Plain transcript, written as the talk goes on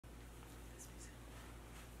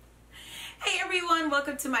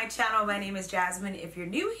welcome to my channel. My name is Jasmine if you're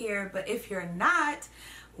new here, but if you're not,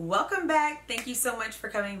 welcome back. Thank you so much for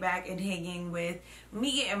coming back and hanging with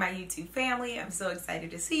me and my YouTube family. I'm so excited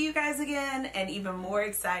to see you guys again, and even more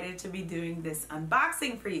excited to be doing this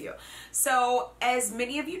unboxing for you. So as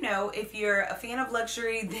many of you know, if you're a fan of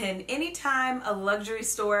luxury, then anytime a luxury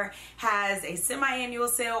store has a semi-annual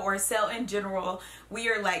sale or a sale in general, we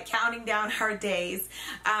are like counting down our days.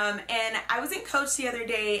 And I was in Coach the other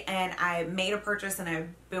day and I made a purchase, and I've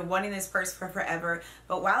been wanting this purse for forever.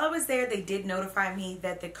 But while I was there, they did notify me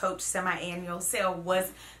that the Coach semi-annual sale was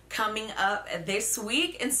coming up this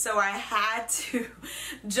week, and so I had to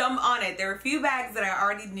jump on it. There are a few bags that I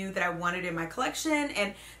already knew that I wanted in my collection,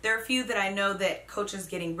 and there are a few that I know that Coach is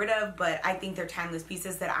getting rid of, but I think they're timeless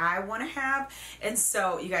pieces that I want to have. And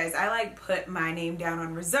so you guys, I like put my name down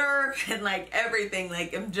on reserve and like everything.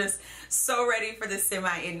 Like, I'm just so ready for this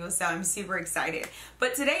semi-annual sale. I'm super excited.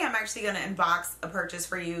 But today I'm actually going to unbox a purchase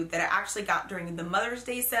for you that I actually got during the Mother's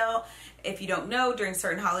Day sale. If you don't know, during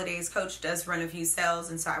certain holidays, Coach does run a few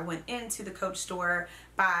sales, and so I went into the Coach store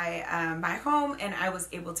by my home, and I was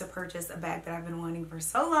able to purchase a bag that I've been wanting for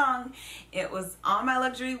so long. It was on my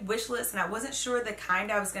luxury wish list, and I wasn't sure the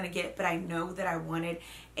kind I was going to get, but I know that I wanted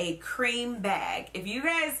a cream bag. If you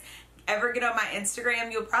guys ever get on my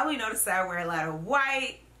Instagram, you'll probably notice that I wear a lot of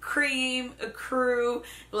white, cream, ecru,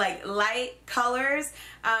 like light colors,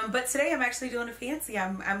 but today I'm actually doing a fancy.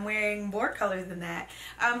 I'm wearing more colors than that,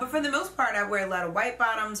 but for the most part I wear a lot of white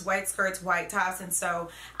bottoms, white skirts, white tops, and so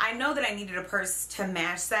I know that I needed a purse to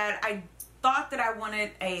match that. I thought that I wanted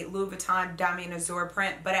a Louis Vuitton Damier Azur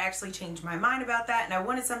print, but I actually changed my mind about that, and I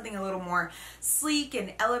wanted something a little more sleek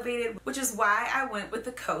and elevated, which is why I went with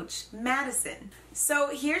the Coach Madison. So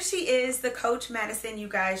here she is, the Coach Madison, you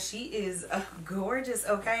guys. She is gorgeous,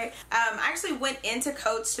 okay? I actually went into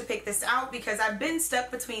Coach to pick this out because I've been stuck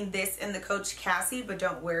between this and the Coach Cassie, but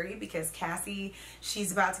don't worry, because Cassie,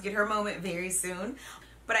 she's about to get her moment very soon.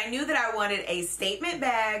 But I knew that I wanted a statement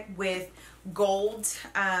bag with gold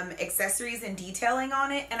accessories and detailing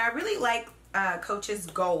on it, and I really like Coach's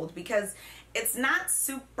gold because it's not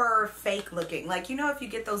super fake looking. Like, you know, if you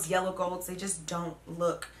get those yellow golds, they just don't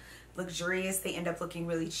look luxurious. They end up looking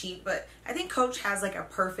really cheap. But I think Coach has like a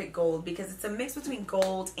perfect gold because it's a mix between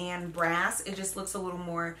gold and brass. It just looks a little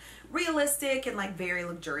more realistic and like very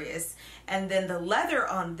luxurious. And then the leather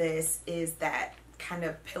on this is that kind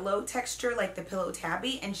of pillow texture, like the pillow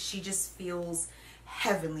tabby, and she just feels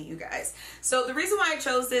heavenly, you guys. So the reason why I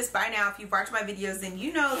chose this, by now if you've watched my videos, then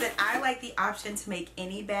you know that I like the option to make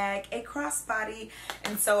any bag a crossbody,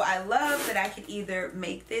 and so I love that I could either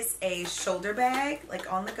make this a shoulder bag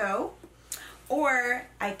like on the go, or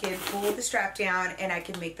I could pull the strap down and I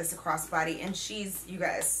can make this a crossbody. And she's, you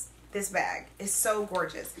guys, this bag is so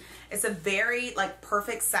gorgeous. It's a very like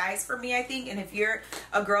perfect size for me, I think. And if you're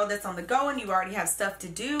a girl that's on the go and you already have stuff to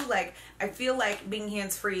do, like, I feel like being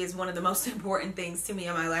hands-free is one of the most important things to me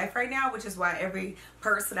in my life right now, which is why every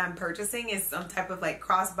purse that I'm purchasing is some type of like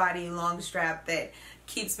crossbody long strap that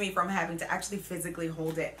keeps me from having to actually physically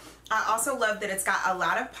hold it. I also love that it's got a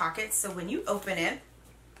lot of pockets, so when you open it,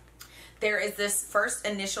 there is this first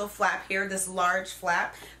initial flap here, this large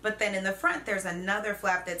flap, but then in the front there's another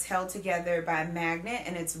flap that's held together by a magnet,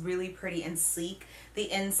 and it's really pretty and sleek.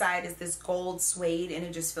 The inside is this gold suede, and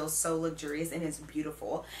it just feels so luxurious and it's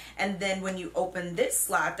beautiful. And then when you open this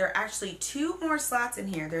slot, there are actually two more slots in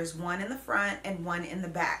here. There's one in the front and one in the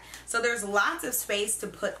back. So there's lots of space to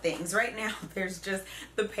put things. Right now there's just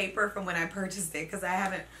the paper from when I purchased it because I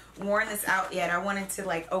haven't worn this out yet. I wanted to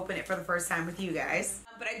like open it for the first time with you guys.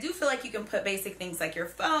 But I do feel like you can put basic things like your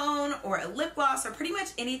phone or a lip gloss or pretty much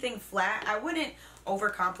anything flat. I wouldn't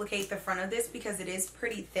overcomplicate the front of this because it is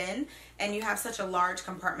pretty thin, and you have such a large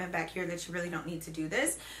compartment back here that you really don't need to do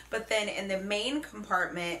this. But then in the main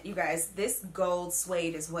compartment, you guys, this gold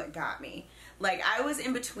suede is what got me. Like, I was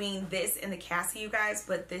in between this and the Cassie, you guys,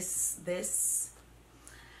 but this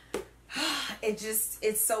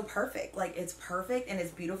it's so perfect. Like, it's perfect and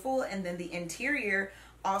it's beautiful. And then the interior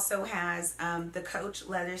also has the Coach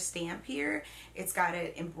leather stamp here. It's got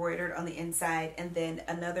it embroidered on the inside, and then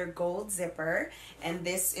another gold zipper, and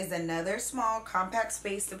this is another small compact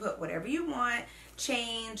space to put whatever you want,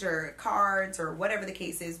 change or cards or whatever the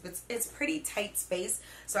case is. But it's pretty tight space,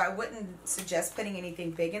 so I wouldn't suggest putting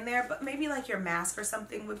anything big in there, but maybe like your mask or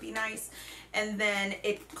something would be nice. And then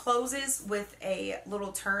it closes with a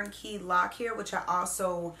little turnkey lock here, which I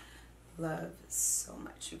also love so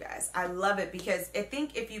much, you guys. I love it because I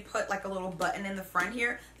think if you put like a little button in the front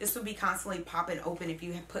here, this would be constantly popping open if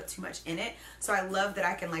you put too much in it. So I love that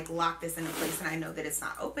I can like lock this into place and I know that it's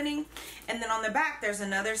not opening. And then on the back there's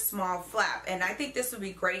another small flap, and I think this would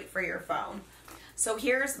be great for your phone. So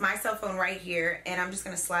here's my cell phone right here, and I'm just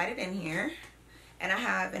gonna slide it in here. And I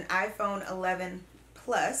have an iPhone 11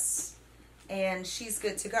 Plus, and she's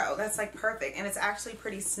good to go. That's like perfect, and it's actually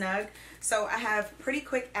pretty snug. So I have pretty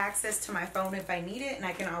quick access to my phone if I need it, and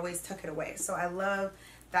I can always tuck it away. So I love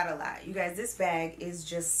that a lot. You guys, this bag is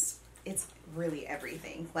just, it's really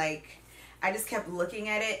everything. Like, I just kept looking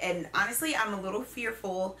at it, and honestly, I'm a little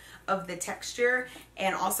fearful of the texture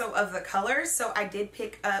and also of the color, so I did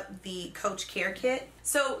pick up the Coach Care Kit.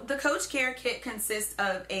 So the Coach Care Kit consists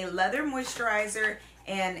of a leather moisturizer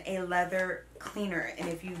and a leather cleaner, and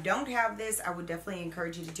if you don't have this, I would definitely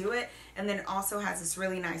encourage you to do it. And then it also has this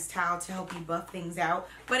really nice towel to help you buff things out,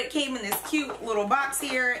 but it came in this cute little box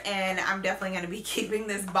here, and I'm definitely going to be keeping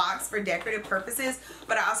this box for decorative purposes.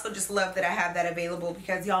 But I also just love that I have that available,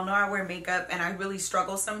 because y'all know I wear makeup and I really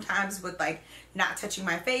struggle sometimes with like not touching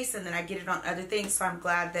my face, and then I get it on other things. So I'm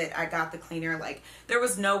glad that I got the cleaner. Like, there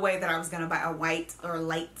was no way that I was going to buy a white or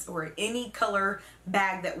light or any color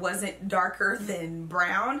bag that wasn't darker than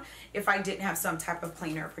brown if I didn't have some type of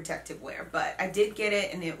cleaner or protective wear. But I did get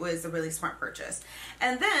it, and it was a really smart purchase.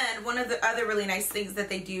 And then one of the other really nice things that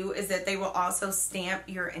they do is that they will also stamp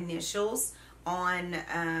your initials on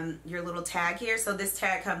your little tag here. So this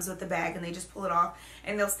tag comes with the bag, and they just pull it off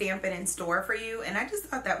and they'll stamp it in store for you. And I just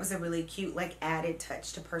thought that was a really cute like added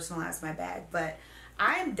touch to personalize my bag. But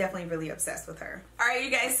I'm definitely really obsessed with her. All right, you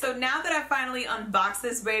guys, so now that I finally unboxed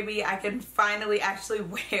this baby, I can finally actually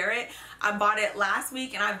wear it. I bought it last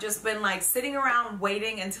week, and I've just been like sitting around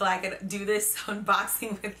waiting until I could do this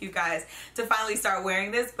unboxing with you guys to finally start wearing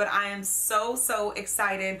this. But I am so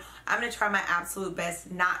excited. I'm gonna try my absolute best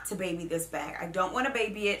not to baby this bag. I don't want to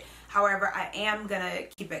baby it. However, I am gonna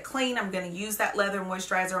keep it clean. I'm gonna use that leather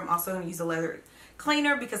moisturizer. I'm also gonna use a leather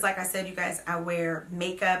cleaner, because like I said, you guys, I wear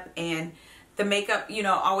makeup, and the makeup, you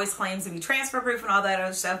know, always claims to be transfer proof and all that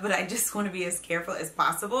other stuff, but I just want to be as careful as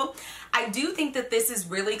possible. I do think that this is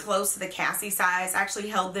really close to the Cassie size. I actually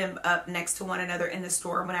held them up next to one another in the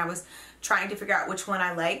store when I was trying to figure out which one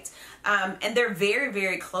I liked. And they're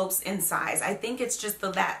very close in size. I think it's just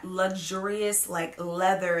that luxurious like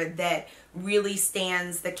leather that really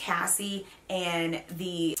stands the Cassie and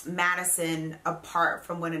the Madison apart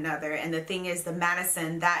from one another. And the thing is, the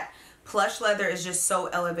Madison, that plush leather is just so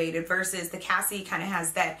elevated, versus the Cassie kind of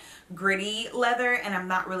has that gritty leather, and I'm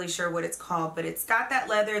not really sure what it's called, but it's got that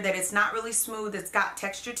leather that it's not really smooth. It's got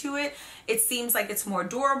texture to it. It seems like it's more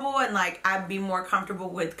durable, and like I'd be more comfortable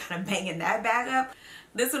with kind of banging that bag up.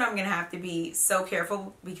 This one I'm gonna have to be so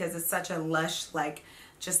careful, because it's such a lush, like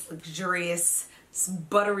just luxurious,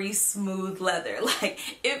 buttery smooth leather. Like,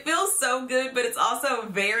 it feels so good, but it's also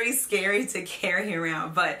very scary to carry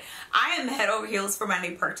around. But I am head over heels for my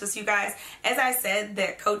new purchase, you guys. As I said,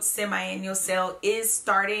 the Coach semi-annual sale is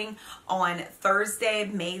starting on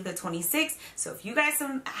Thursday, May the 26th. So if you guys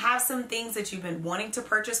have some things that you've been wanting to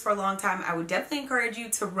purchase for a long time, I would definitely encourage you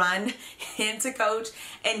to run into Coach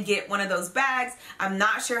and get one of those bags. I'm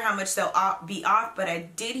not sure how much they'll be off, but I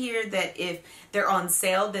did hear that if they're on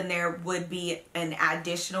sale, then there would be an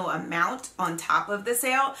additional amount on top of the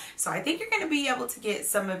sale. So I think you're going to be able to get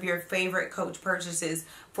some of your favorite Coach purchases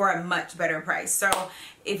for a much better price. So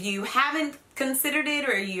if you haven't considered it,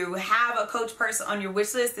 or you have a Coach purse on your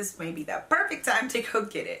wish list, this may be the perfect time to go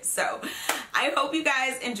get it. So I hope you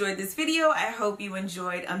guys enjoyed this video. I hope you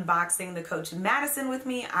enjoyed unboxing the Coach Madison with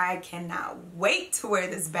me. I cannot wait to wear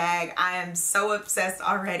this bag. I am so obsessed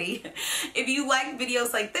already. If you like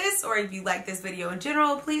videos like this, or if you like this video in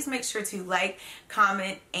general, please make sure to like,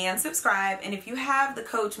 comment, and subscribe. And if you have the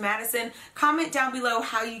Coach Madison, comment down below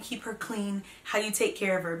how you keep her clean, how you take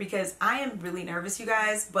care of her, because I am really nervous, you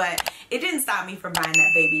guys, but it didn't stop me from buying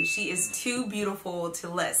that baby. She is too beautiful to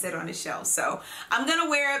let sit on a shelf. So I'm gonna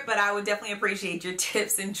wear it, but I would definitely appreciate your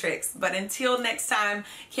tips and tricks. But until next time,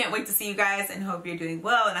 can't wait to see you guys, and hope you're doing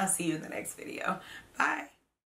well, and I'll see you in the next video. Bye.